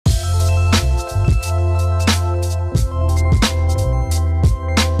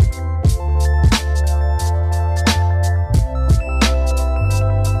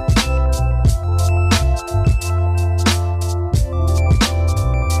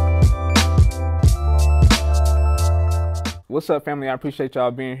What's up, family? I appreciate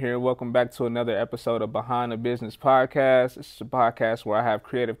y'all being here. Welcome back to another episode of Behind the Business Podcast. This is a podcast where I have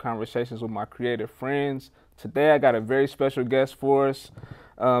creative conversations with my creative friends. Today, I got a very special guest for us.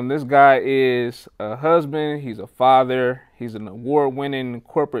 This guy is a husband, he's a father, he's an award-winning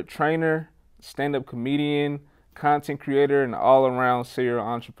corporate trainer, stand-up comedian, content creator, and all-around serial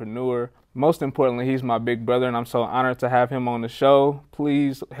entrepreneur. Most importantly, he's my big brother, and I'm so honored to have him on the show.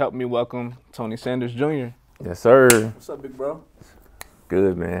 Please help me welcome Tony Sanders Jr. Yes, sir. What's up, big bro?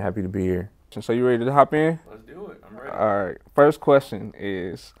 Good, man. Happy to be here. So you ready to hop in? Let's do it. I'm ready. All right. First question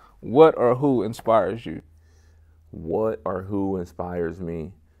is, what or who inspires you? What or who inspires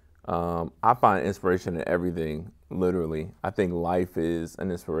me? I find inspiration in everything, literally. I think life is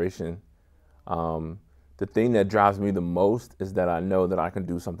an inspiration. The thing that drives me the most is that I know that I can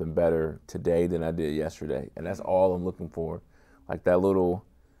do something better today than I did yesterday. And that's all I'm looking for. Like that little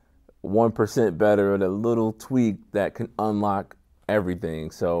 1% better, the little tweak that can unlock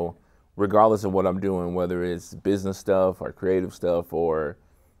everything. So regardless of what I'm doing, whether it's business stuff or creative stuff or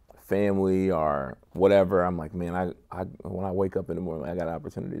family or whatever, I'm like, man, I when I wake up in the morning, I got an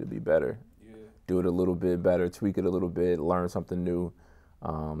opportunity to be better. Yeah. Do it a little bit better, tweak it a little bit, learn something new.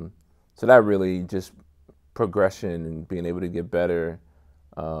 So that really just progression and being able to get better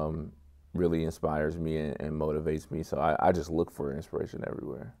really inspires me and motivates me. So I just look for inspiration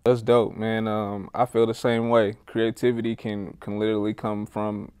everywhere. That's dope, man. I feel the same way. Creativity can literally come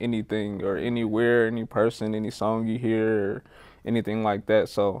from anything or anywhere, any person, any song you hear, or anything like that.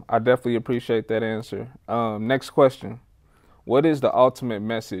 So I definitely appreciate that answer. Next question. What is the ultimate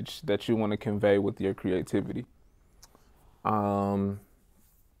message that you want to convey with your creativity? I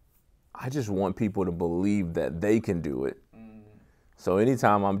just want people to believe that they can do it. So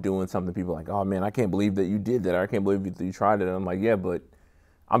anytime I'm doing something, people are like, oh man, I can't believe that you did that. Or I can't believe you tried it. And I'm like, yeah, but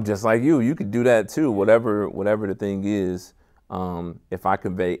I'm just like you. You could do that too. Whatever the thing is, if I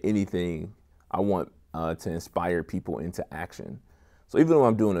convey anything, I want to inspire people into action. So even though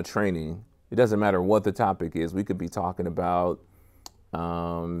I'm doing a training, it doesn't matter what the topic is. We could be talking about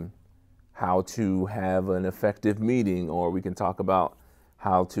how to have an effective meeting, or we can talk about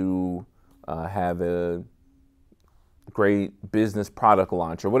how to have a great business product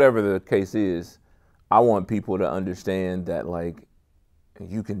launch, or whatever the case is. I want people to understand that, like,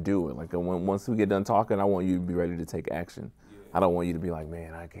 you can do it. Like, once we get done talking, I want you to be ready to take action. Yeah. I don't want you to be like,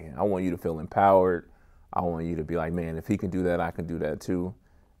 man, I can't. I want you to feel empowered. I want you to be like, man, if he can do that, I can do that too.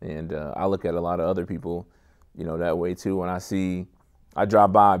 And I look at a lot of other people, that way too. When I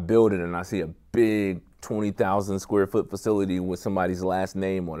drive by a building and I see a big 20,000 square foot facility with somebody's last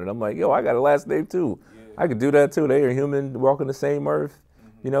name on it, I'm like, yo, I got a last name too. Yeah. I could do that too. They are human, walking the same earth,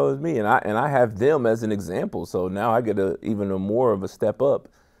 as me, and I have them as an example. So now I get even more of a step up.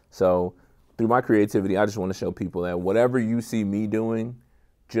 So through my creativity, I just want to show people that whatever you see me doing,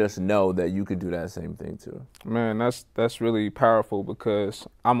 just know that you could do that same thing too. Man, that's really powerful, because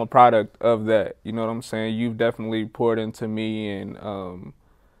I'm a product of that. You know what I'm saying? You've definitely poured into me and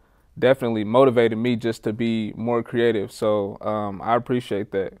definitely motivated me just to be more creative. So I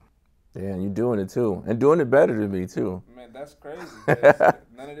appreciate that. Yeah, and you're doing it too, and doing it better than me too. Man, that's crazy.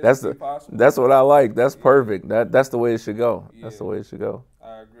 None of this would be possible. That's what I like. That's perfect. That's the way it should go. Yeah. That's the way it should go.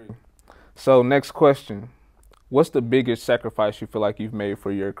 I agree. So next question. What's the biggest sacrifice you feel like you've made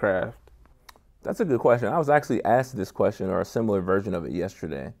for your craft? That's a good question. I was actually asked this question, or a similar version of it,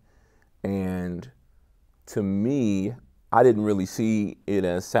 yesterday. And to me, I didn't really see it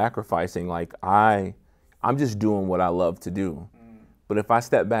as sacrificing. Like, I'm just doing what I love to do. But if I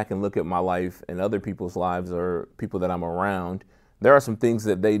step back and look at my life and other people's lives or people that I'm around, there are some things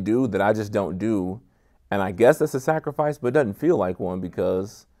that they do that I just don't do. And I guess that's a sacrifice, but it doesn't feel like one,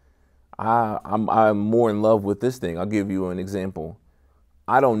 because I'm more in love with this thing. I'll give you an example.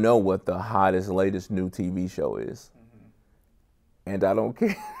 I don't know what the hottest, latest new TV show is. And I don't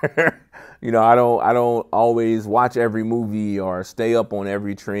care. I don't always watch every movie or stay up on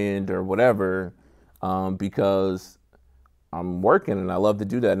every trend or whatever, because I'm working and I love to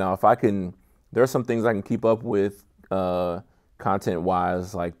do that. Now, there are some things I can keep up with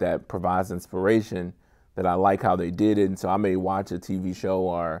content-wise, like that provides inspiration, that I like how they did it. And so I may watch a TV show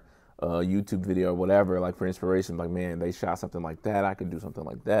or a YouTube video or whatever, like for inspiration, like, man, they shot something like that, I could do something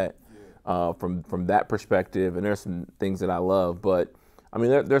like that. Yeah. From that perspective. And there's some things that I love, but I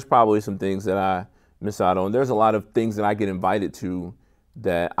mean, there's probably some things that I miss out on. There's a lot of things that I get invited to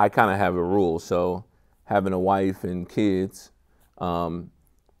that I kind of have a rule. So having a wife and kids,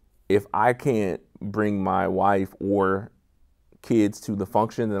 if I can't bring my wife or kids to the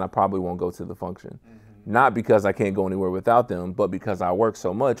function, then I probably won't go to the function. Not because I can't go anywhere without them, but because I work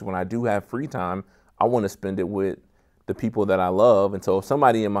so much. When I do have free time, I want to spend it with the people that I love. And so if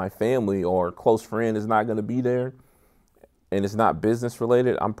somebody in my family or close friend is not going to be there and it's not business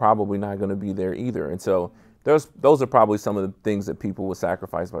related, I'm probably not going to be there either. And so those are probably some of the things that people would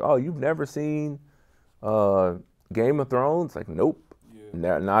sacrifice. Like, oh, you've never seen Game of Thrones? Like, nope,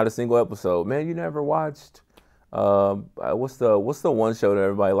 not a single episode. Man, you never watched what's the one show that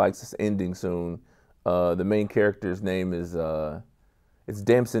everybody likes? It's ending soon. The main character's name is it's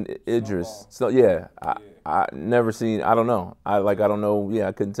Damson Idris. So yeah, I never seen. I don't know. I don't know. Yeah,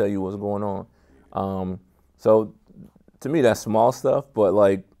 I couldn't tell you what's going on. So to me, that's small stuff. But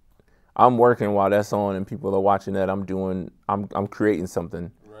like, I'm working while that's on, and people are watching that. I'm creating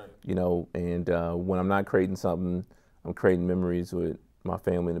something. Right. You know, and when I'm not creating something, I'm creating memories with my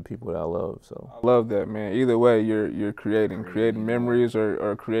family and the people that I love. So I love that, man. Either way, you're creating memories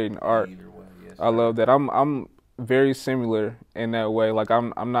or creating art. Either way, yes, I love that. I'm very similar in that way. Like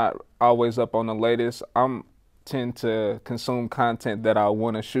I'm not always up on the latest. I'm tend to consume content that I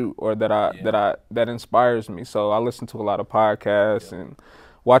want to shoot or that inspires me. So I listen to a lot of podcasts and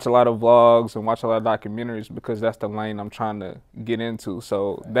watch a lot of vlogs and watch a lot of documentaries because that's the lane I'm trying to get into.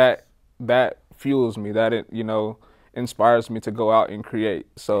 So that fuels me. That inspires me to go out and create.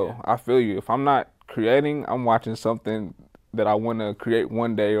 So I feel you. If I'm not creating, I'm watching something that I want to create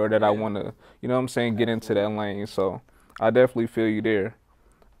one day or that I want to, you know what I'm saying, get into that lane. So I definitely feel you there.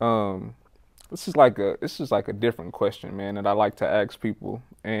 This is like a different question, man, that I like to ask people.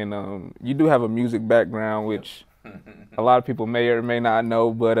 And you do have a music background, which a lot of people may or may not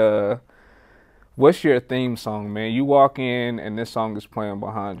know, but what's your theme song, man? You walk in and this song is playing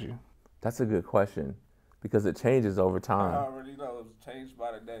behind you. That's a good question because it changes over time. I already know it's changed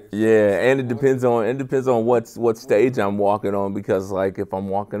by the day. So yeah, and it depends on what stage I'm walking on, because like if I'm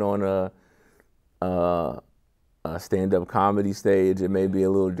walking on a stand-up comedy stage, it may be a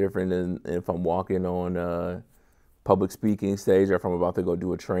little different than if I'm walking on a public speaking stage or if I'm about to go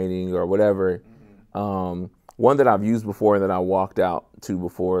do a training or whatever. One that I've used before and that I walked out to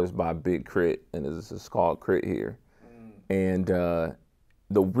before is by Big Crit, and it's called Crit Here. And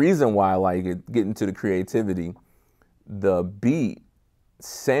the reason why I like it, getting to the creativity, the beat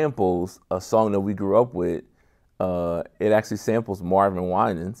samples a song that we grew up with. It actually samples Marvin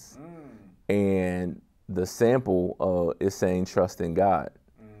Winans, and the sample is saying "Trust in God."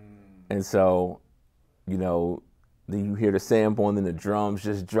 And so, then you hear the sample and then the drums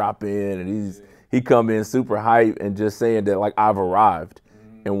just drop in, and he come in super hype and just saying that like I've arrived.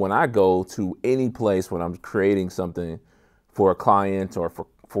 And when I go to any place when I'm creating something for a client or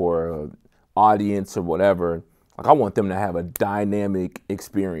for an audience or whatever, like I want them to have a dynamic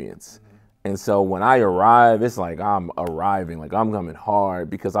experience. And so when I arrive, it's like I'm arriving, like I'm coming hard,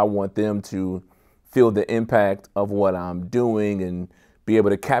 because I want them to feel the impact of what I'm doing and be able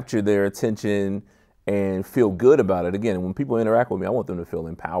to capture their attention and feel good about it. Again, when people interact with me, I want them to feel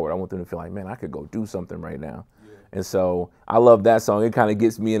empowered. I want them to feel like, man, I could go do something right now. And so I love that song. It kind of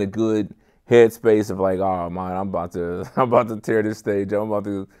gets me in a good headspace of like, oh man, I'm about to tear this stage up. I'm about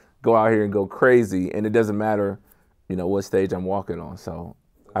to go out here and go crazy. And it doesn't matter, what stage I'm walking on. So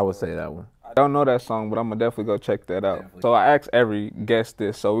I would say that one. I don't know that song, but I'm gonna definitely go check that out. So I ask every guest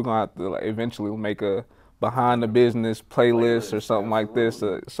this, so we're gonna have to eventually make a behind the business playlist or something like this.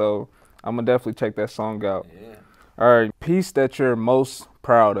 So I'm gonna definitely check that song out. All right, piece that you're most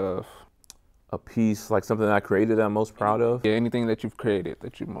proud of. A piece, like something I created that I'm most proud of? Yeah, anything that you've created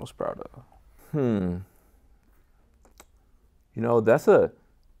that you're most proud of.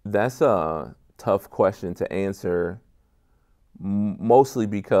 That's a tough question to answer, mostly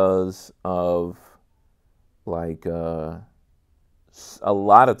because of like a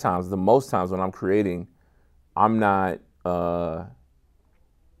lot of times, the most times when I'm creating, I'm not,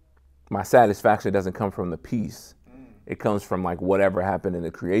 my satisfaction doesn't come from the piece. It comes from like whatever happened in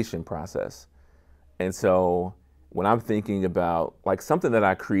the creation process. And so when I'm thinking about like something that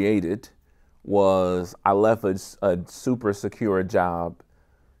I created was I left a super secure job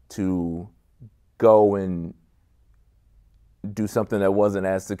to go and do something that wasn't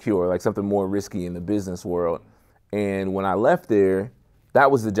as secure, like something more risky in the business world. And when I left there, that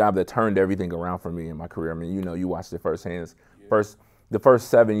was the job that turned everything around for me in my career. I mean, you watched it firsthand. The first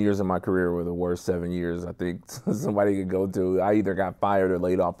 7 years of my career were the worst 7 years I think somebody could go to. I either got fired or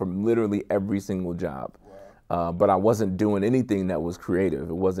laid off from literally every single job. But I wasn't doing anything that was creative.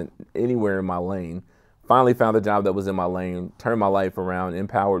 It wasn't anywhere in my lane. Finally found a job that was in my lane, turned my life around,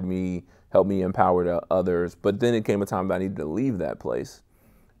 empowered me, helped me empower others. But then it came a time that I needed to leave that place.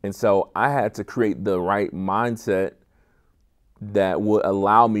 And so I had to create the right mindset that would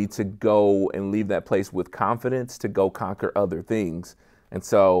allow me to go and leave that place with confidence to go conquer other things. And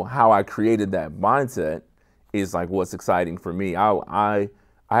so how I created that mindset is like what's exciting for me. I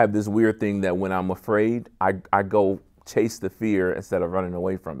have this weird thing that when I'm afraid, I go chase the fear instead of running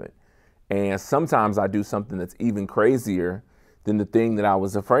away from it. And sometimes I do something that's even crazier than the thing that I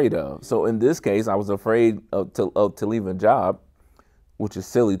was afraid of. So in this case, I was afraid to leave a job, which is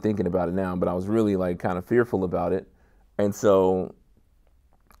silly thinking about it now, but I was really like kind of fearful about it. And so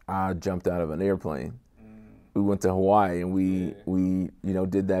I jumped out of an airplane. We went to Hawaii and we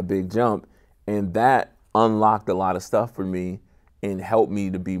did that big jump, and that unlocked a lot of stuff for me and helped me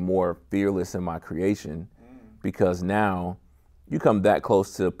to be more fearless in my creation, because now you come that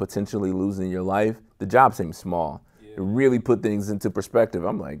close to potentially losing your life, the job seems small. It really put things into perspective.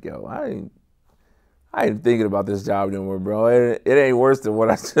 I'm like, yo, I ain't thinking about this job anymore, bro. It ain't worse than what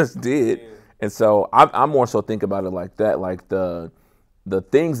I just did. And so I'm more so think about it like that, like the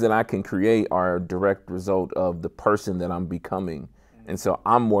things that I can create are a direct result of the person that I'm becoming. And so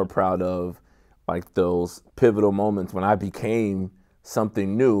I'm more proud of like those pivotal moments when I became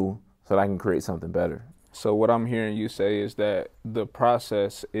something new so that I can create something better. So what I'm hearing you say is that the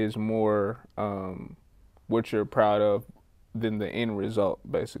process is more what you're proud of than the end result,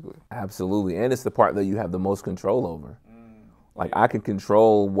 basically. Absolutely. And it's the part that you have the most control over. Like I can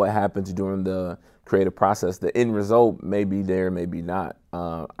control what happens during the creative process. The end result may be there, maybe not.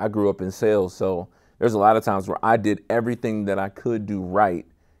 I grew up in sales, so there's a lot of times where I did everything that I could do right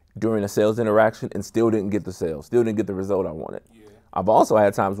during a sales interaction and still didn't get the sale, still didn't get the result I wanted. I've also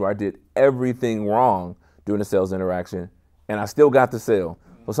had times where I did everything wrong during a sales interaction and I still got the sale.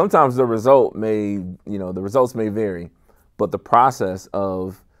 So sometimes the results may vary, but the process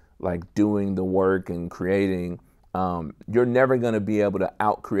of like doing the work and creating, you're never going to be able to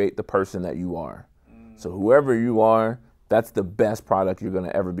out-create the person that you are. So whoever you are, that's the best product you're going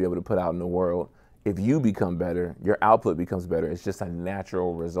to ever be able to put out in the world. If you become better, your output becomes better. It's just a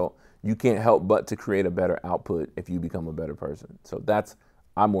natural result. You can't help but to create a better output if you become a better person. So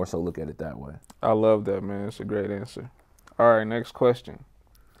I more so look at it that way. I love that, man. It's a great answer. All right, next question.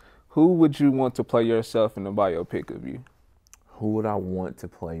 Who would you want to play yourself in the biopic of you? Who would I want to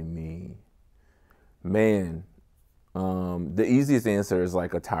play me? Man, the easiest answer is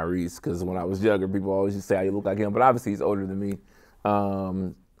like a Tyrese, because when I was younger, people always used to say how you look like him, but obviously he's older than me.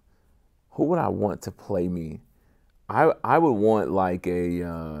 Who would I want to play me? I would want like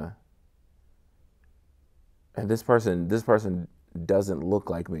and this person doesn't look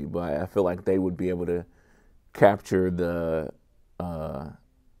like me, but I feel like they would be able to capture the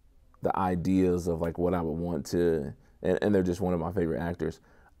ideas of like what I would want to, and they're just one of my favorite actors.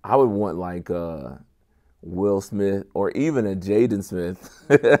 I would want like Will Smith or even a Jaden Smith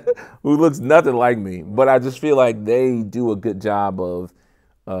who looks nothing like me, but I just feel like they do a good job of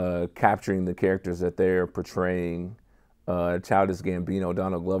capturing the characters that they're portraying. Childish Gambino,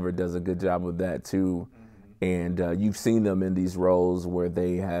 Donald Glover does a good job with that too. And you've seen them in these roles where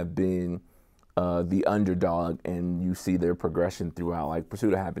they have been the underdog, and you see their progression throughout. Like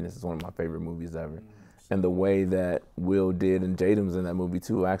Pursuit of Happiness is one of my favorite movies ever. And the way that Will did, and Jaden's in that movie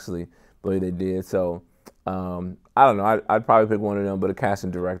too, actually, the way they did. So I don't know. I'd probably pick one of them, but a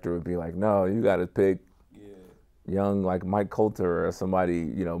casting director would be like, no, you got to pick young like Mike Coulter or somebody,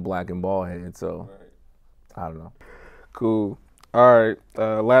 black and bald head. So I don't know. Cool. All right.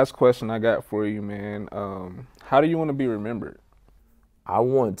 Last question I got for you, man. How do you want to be remembered? I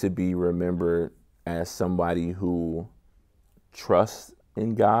want to be remembered as somebody who trusts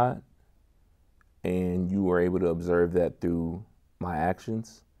in God, and you were able to observe that through my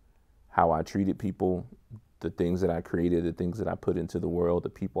actions, how I treated people, the things that I created, the things that I put into the world, the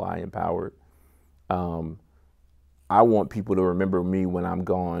people I empowered. I want people to remember me when I'm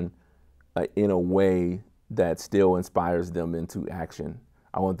gone in a way that still inspires them into action.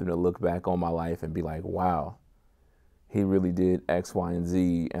 I want them to look back on my life and be like, wow, he really did X, Y, and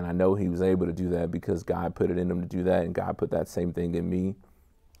Z. And I know he was able to do that because God put it in him to do that, and God put that same thing in me.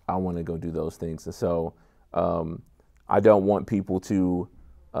 I want to go do those things. And so I don't want people to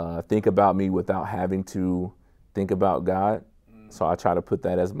think about me without having to think about God. So I try to put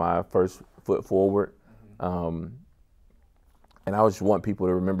that as my first foot forward. And I just want people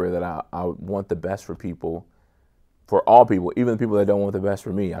to remember that I want the best for people, for all people, even the people that don't want the best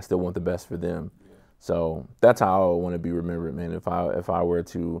for me. I still want the best for them. So that's how I want to be remembered, man. If I were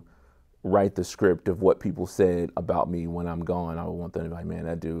to write the script of what people said about me when I'm gone, I would want them to be like, man,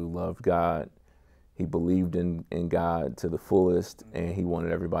 that dude loved God. He believed in God to the fullest, and he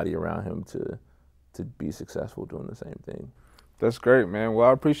wanted everybody around him to be successful doing the same thing. That's great, man. Well,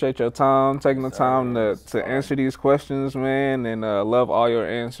 I appreciate your time, taking the time to answer these questions, man, and love all your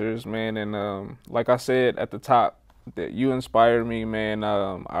answers, man. And like I said at the top, that you inspire me, man.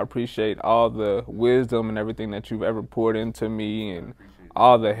 I appreciate all the wisdom and everything that you've ever poured into me, and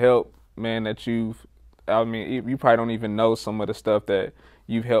all the help, man, that you've. I mean, you probably don't even know some of the stuff that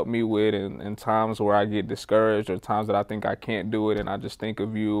you've helped me with, in times where I get discouraged, or times that I think I can't do it, and I just think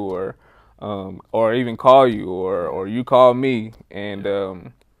of you, or even call you, or you call me,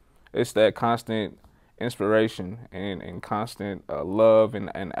 and it's that constant inspiration and constant love and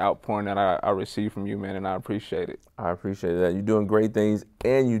outpouring that I receive from you, man, and I appreciate it. I appreciate that. You're doing great things,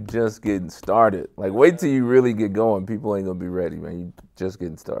 and you just getting started. Like, wait till you really get going. People ain't gonna be ready, man. You just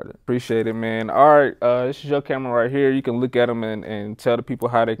getting started. Appreciate it, man. All right, this is your camera right here. You can look at them and tell the people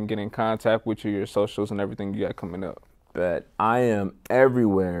how they can get in contact with you, your socials, and everything you got coming up. But I am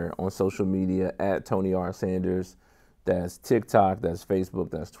everywhere on social media at Tony R. Sanders. That's TikTok, that's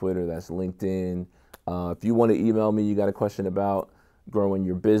Facebook, that's Twitter, that's LinkedIn. If you want to email me, you got a question about growing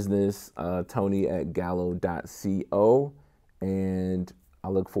your business, tony@gallo.co. And I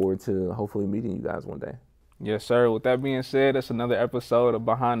look forward to hopefully meeting you guys one day. Yes, sir. With that being said, that's another episode of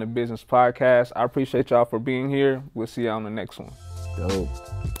Behind the Business Podcast. I appreciate y'all for being here. We'll see y'all on the next one. Dope.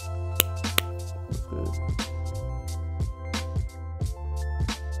 That's good.